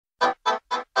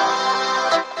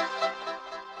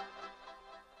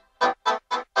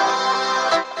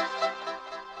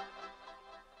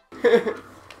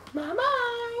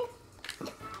Bye-bye.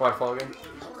 Waterfall again?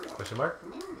 Question mark?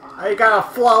 I got a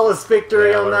flawless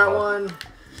victory on that one.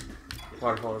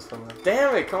 Waterfall is fun.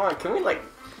 Damn it, come on. Can we, like...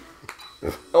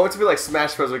 I want it to be like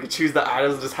Smash Bros. We could choose the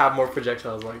items and just have more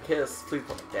projectiles. Like, yes, please.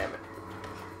 Damn it.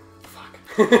 Fuck.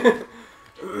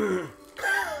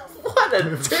 What a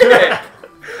dick!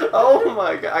 Oh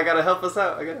my god. I gotta help us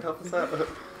out.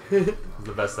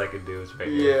 The best I can do is right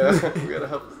here. Yeah, we gotta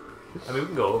help us. I mean, we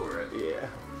can go over it. Yeah.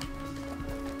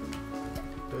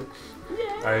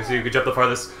 Alright, so you can jump the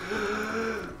farthest.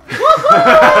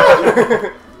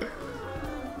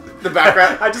 The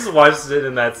background. I just watched it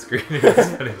in that screen. It's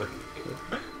funny looking.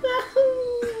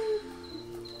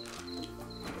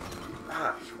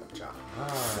 Ah, good job.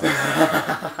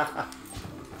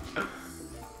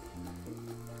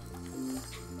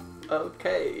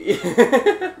 Okay.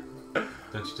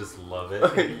 Don't you just love it?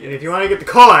 And if you want to get the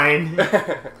coin...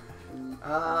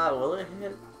 Will it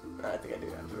hit? I think I do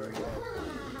have to work it.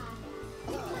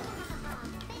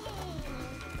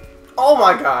 Oh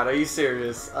my god, are you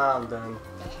serious? I'm done.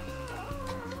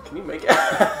 Can you make it?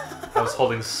 I was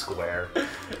holding square.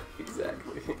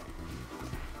 Exactly.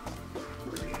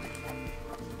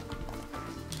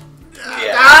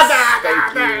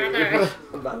 Thank you.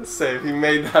 I'm about to say, if you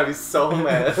made that, I'd be so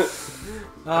mad.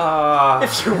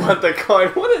 If you want the coin,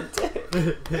 what a dick.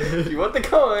 If you want the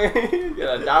coin, you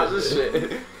gotta dodge the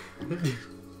shit.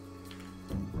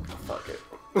 Fuck it.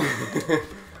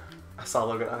 I saw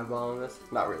Logan eyeballing this.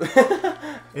 Not really.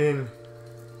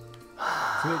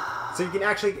 So you can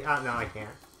actually... no, I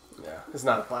can't. Yeah, it's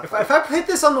not a platform. If I hit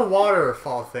this on the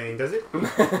waterfall thing, does it?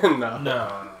 No.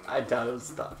 No. I doubt it would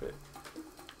stop it.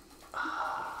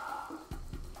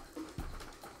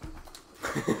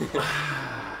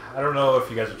 I don't know if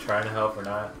you guys are trying to help or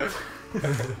not. I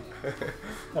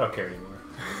don't care anymore.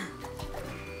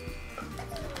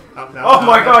 Oh, no, Oh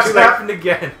my gosh, it happened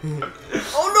again!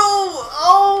 Oh no!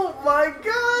 Oh my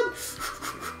god!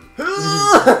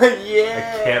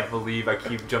 Yeah! I can't believe I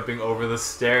keep jumping over the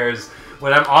stairs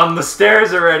when I'm on the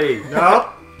stairs already!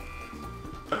 Nope.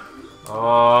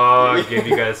 Oh, I gave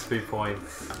you guys 3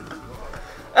 points.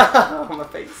 Oh, my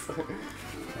face.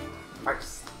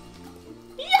 First.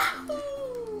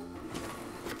 Yahoo!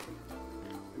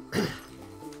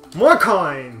 More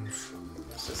coins!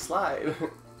 Let's just slide.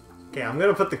 Okay, I'm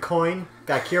gonna put the coin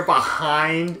back here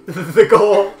behind the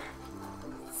goal.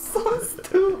 So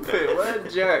stupid. What a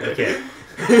jerk. Okay.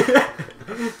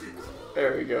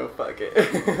 There we go. Fuck it.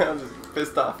 I'm just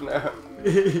pissed off now.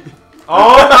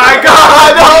 Oh my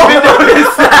god! I didn't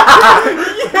notice that!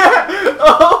 Yeah!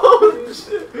 Oh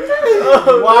shit!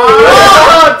 Oh, Wow!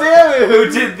 Oh, damn it! Who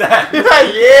did that?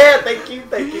 Yeah, thank you,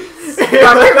 thank you.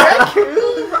 Rocket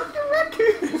Racoon! Rocket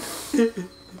Racoon!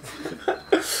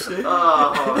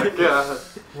 Oh my god.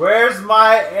 Where's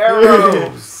my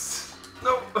arrows?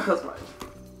 Nope, that's mine.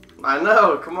 I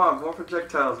know, come on, more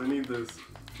projectiles, we need this.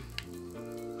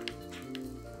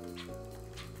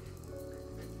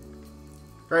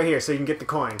 Right here, so you can get the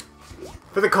coin.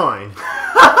 For the coin.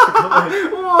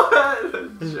 What a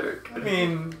jerk. I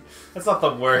mean, that's not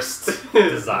the worst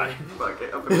design.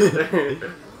 Okay, up in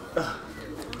there.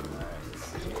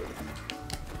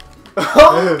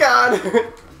 Oh god!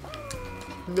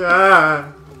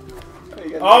 Nah.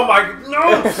 Oh my...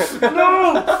 No! No!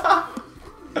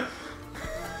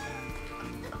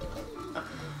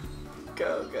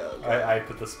 Go, go, go. I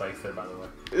put the spikes there, by the way.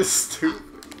 It's stupid.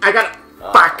 I got it.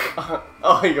 Fuck!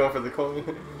 Oh, you going for the coin?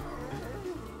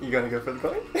 You gonna go for the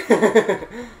coin?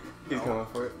 He's going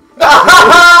for it.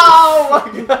 Oh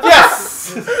my god!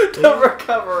 Yes! The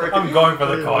recovery! I'm going for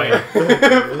the coin.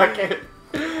 Fuck it.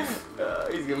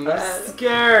 He's getting mad. I'm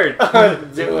scared.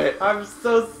 Do it. I'm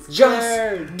so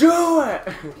scared. Just do it!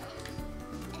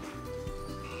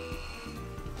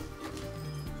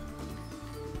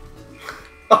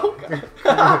 Oh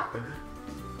god.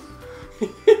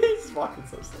 He's walking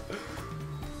so slow.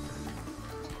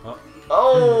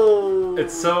 Oh!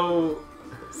 It's so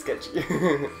sketchy.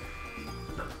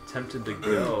 tempted to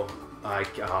go.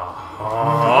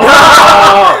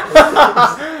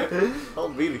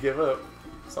 Told me to give up.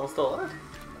 Someone still alive?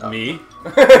 Me?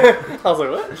 I was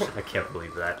like, what? I can't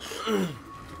believe that.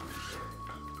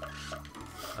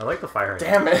 I like the fire.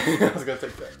 Damn it! I was gonna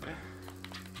take that.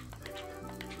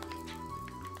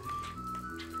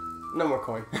 No more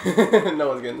coin. No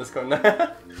one's getting this coin now.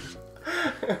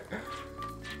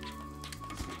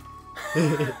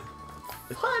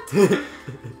 What?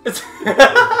 It's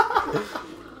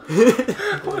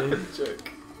what a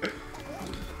joke.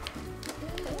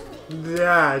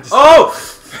 Yeah, just... Oh!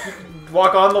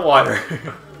 Walk on the water.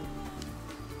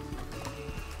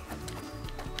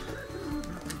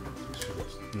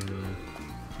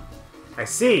 I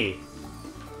see.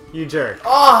 You jerk.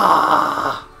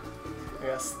 Ah! I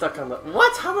got stuck on the.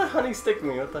 What? How did honey stick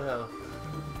me? What the hell?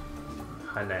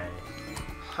 Honey.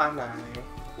 Honey.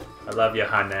 I love you,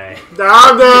 honey.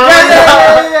 Down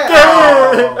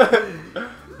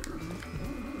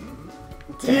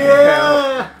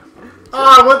Yeah!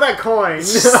 Oh, I want that coin!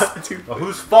 Well,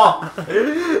 whose fault?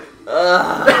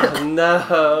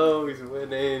 No, he's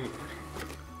winning.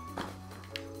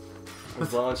 I'm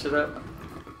blowing shit up.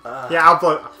 Yeah, I'll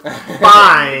blow.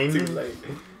 Fine! Too late.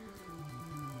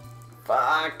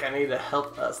 Fuck, I need to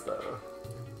help us though.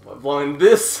 By blowing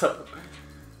this up.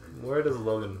 Where does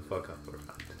Logan fuck up or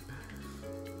not?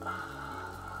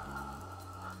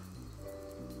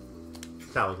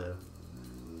 That'll do.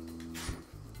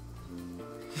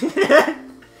 I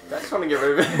just want to get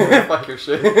rid of it. Fuck your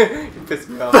shit. You pissed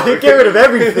me off. Get rid of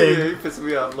everything! Yeah, you pissed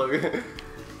me off, Logan.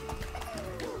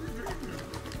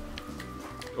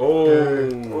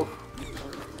 Oh.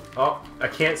 Oh, I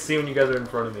can't see when you guys are in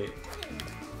front of me.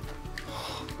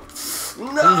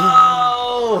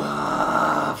 No!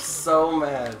 I'm so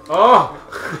mad. Oh!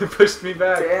 It pushed me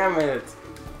back. Damn it.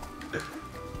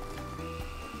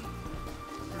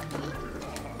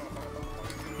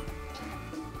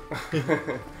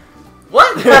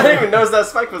 What? I didn't even notice that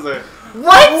spike was there.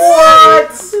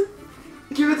 What?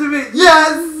 Give it to me.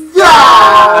 Yes.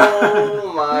 Yeah.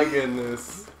 Oh my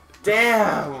goodness.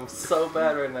 Damn, I'm so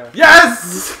bad right now.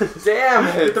 Yes! Damn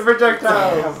it. Get the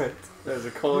projectile. Damn it. There's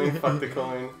a coin. Fuck the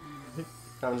coin.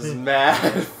 I'm just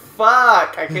mad.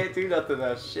 Fuck. I can't do nothing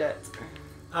now. Shit.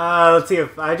 Let's see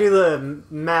if I do the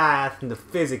math and the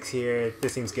physics here.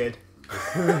 This seems good.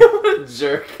 What a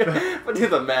jerk. If I do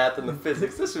the math and the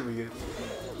physics, this should be good.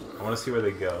 I want to see where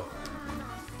they go.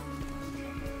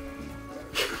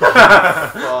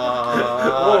 Whoa.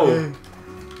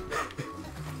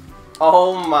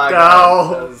 Oh my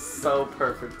god. That was so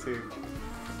perfect too.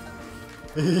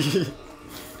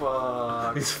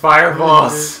 Fuck. These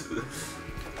fireballs.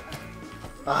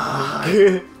 Ah,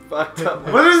 fucked up.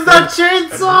 What is that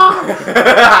chainsaw?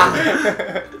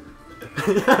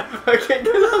 I can't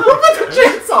get out. Who put the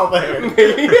chainsaw there?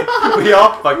 Me. We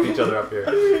all fucked each other up here.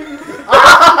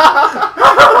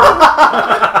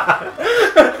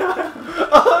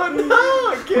 Oh no!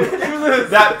 I can't do this.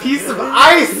 That piece of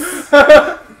ice!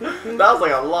 That was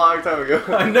like a long time ago.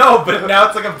 I know, but now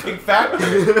it's like a big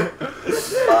factory.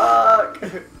 Fuck.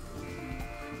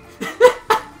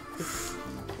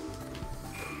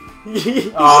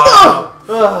 Oh.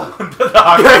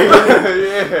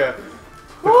 Yeah.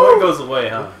 The coin goes away,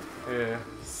 huh? Yeah.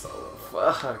 So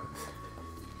fuck.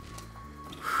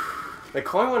 The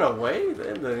coin went away?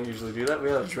 They didn't usually do that. We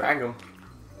had to drag them.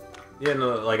 Yeah,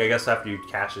 no, like I guess after you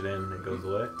cash it in, it goes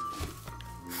away.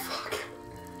 Fuck.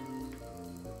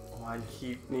 Oh, I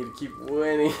need to keep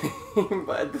winning,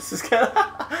 but this is gonna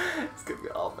it's gonna be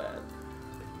all bad.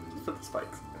 Just put the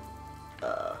spikes.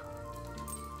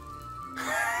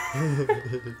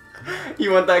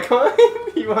 You want that coin?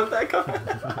 You want that coin?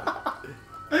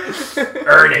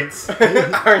 Earn it!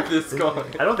 Earn this coin.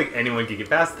 I don't think anyone can get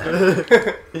past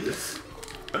that.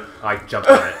 I jumped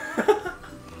on it.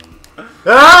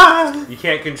 Ah! You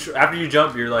can't control. After you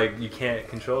jump, you're like you can't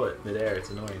control it midair. It's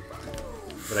annoying,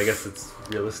 but I guess it's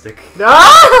realistic.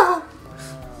 Ah!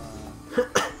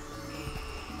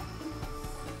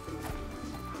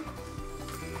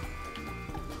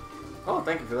 Oh,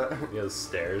 thank you for that. You have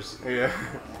stairs. Yeah.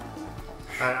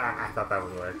 I thought that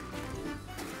would work.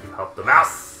 You help them out.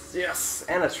 Yes,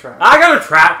 and a trap. I got a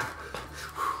trap.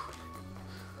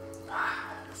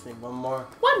 Just need one more.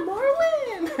 One more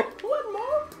win. One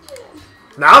more win.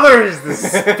 Now there's the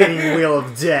spinning wheel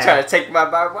of death. Trying to take my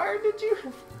barbed wire, did you?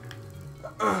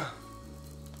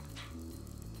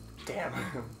 Damn,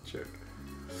 jerk.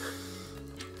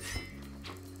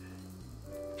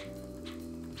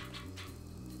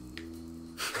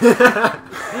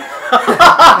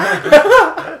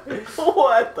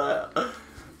 What the hell?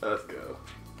 Let's go.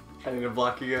 I need to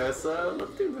block you guys, so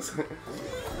let's do this.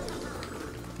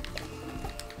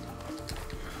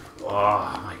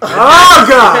 Oh my god. Oh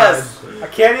god! Yes! I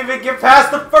can't even get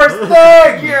past the first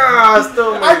thing! Yeah, I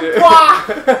still made it.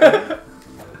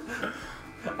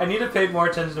 I need to pay more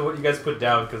attention to what you guys put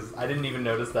down because I didn't even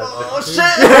notice that. Oh shit!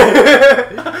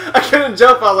 I couldn't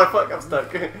jump, I was like, fuck, I'm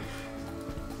stuck.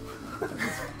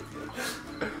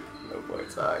 No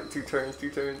points. Alright, two turns.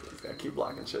 Just gotta keep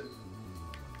blocking shit.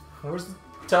 Where's the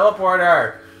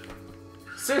teleporter?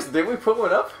 Seriously, did we put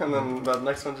one up and then the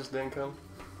next one just didn't come?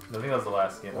 I think that was the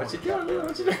last game. What you doing, dude?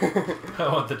 What you doing? I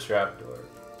want the trapdoor.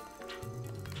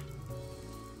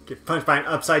 Get punched by an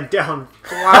upside down.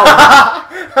 Wow.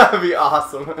 That'd be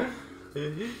awesome.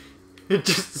 It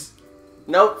just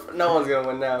Nope, no one's gonna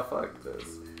win now. Fuck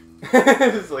this.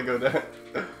 Just like go down.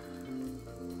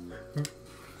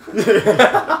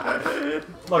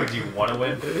 Look, do you want to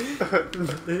win?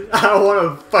 I don't want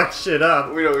to fuck shit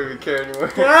up. We don't even care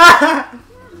anymore.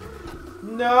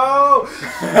 No!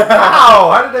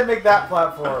 How? How did I make that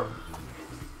platform?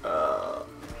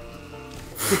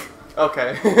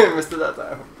 Okay, missed it that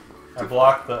time. I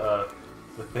blocked the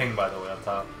thing, by the way, on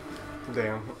top.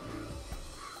 Damn.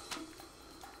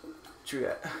 True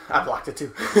that. I blocked it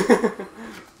too.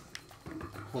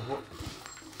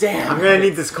 Damn. I'm gonna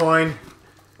need this coin.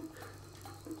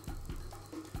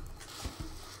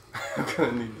 I'm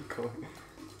gonna need the coin.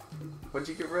 What'd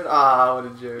you get rid of? Ah, what a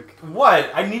joke.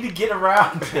 What? I need to get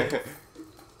around it.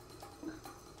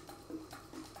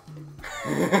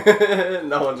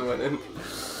 No one's winning.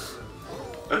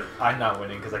 I'm not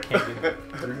winning because I can't get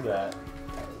through that.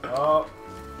 Oh.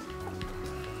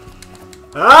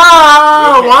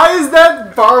 Ah! Why is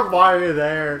that barbed wire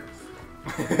there?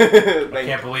 I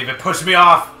can't believe it pushed me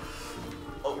off.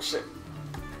 Oh shit.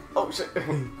 Oh shit.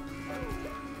 Can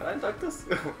I duck this?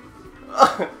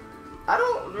 I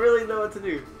don't really know what to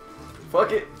do.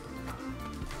 Fuck it.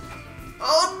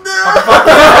 Oh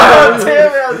no!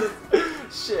 Damn it! I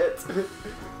just... Shit.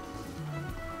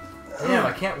 Damn,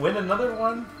 I can't win another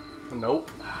one?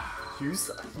 Nope. You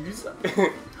suck. You suck.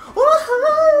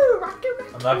 Woohoo! Rocket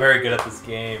Man. I'm not very good at this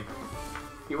game.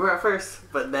 You were at first,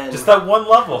 but then Just that one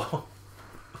level.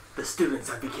 the students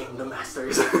have became the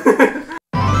masters.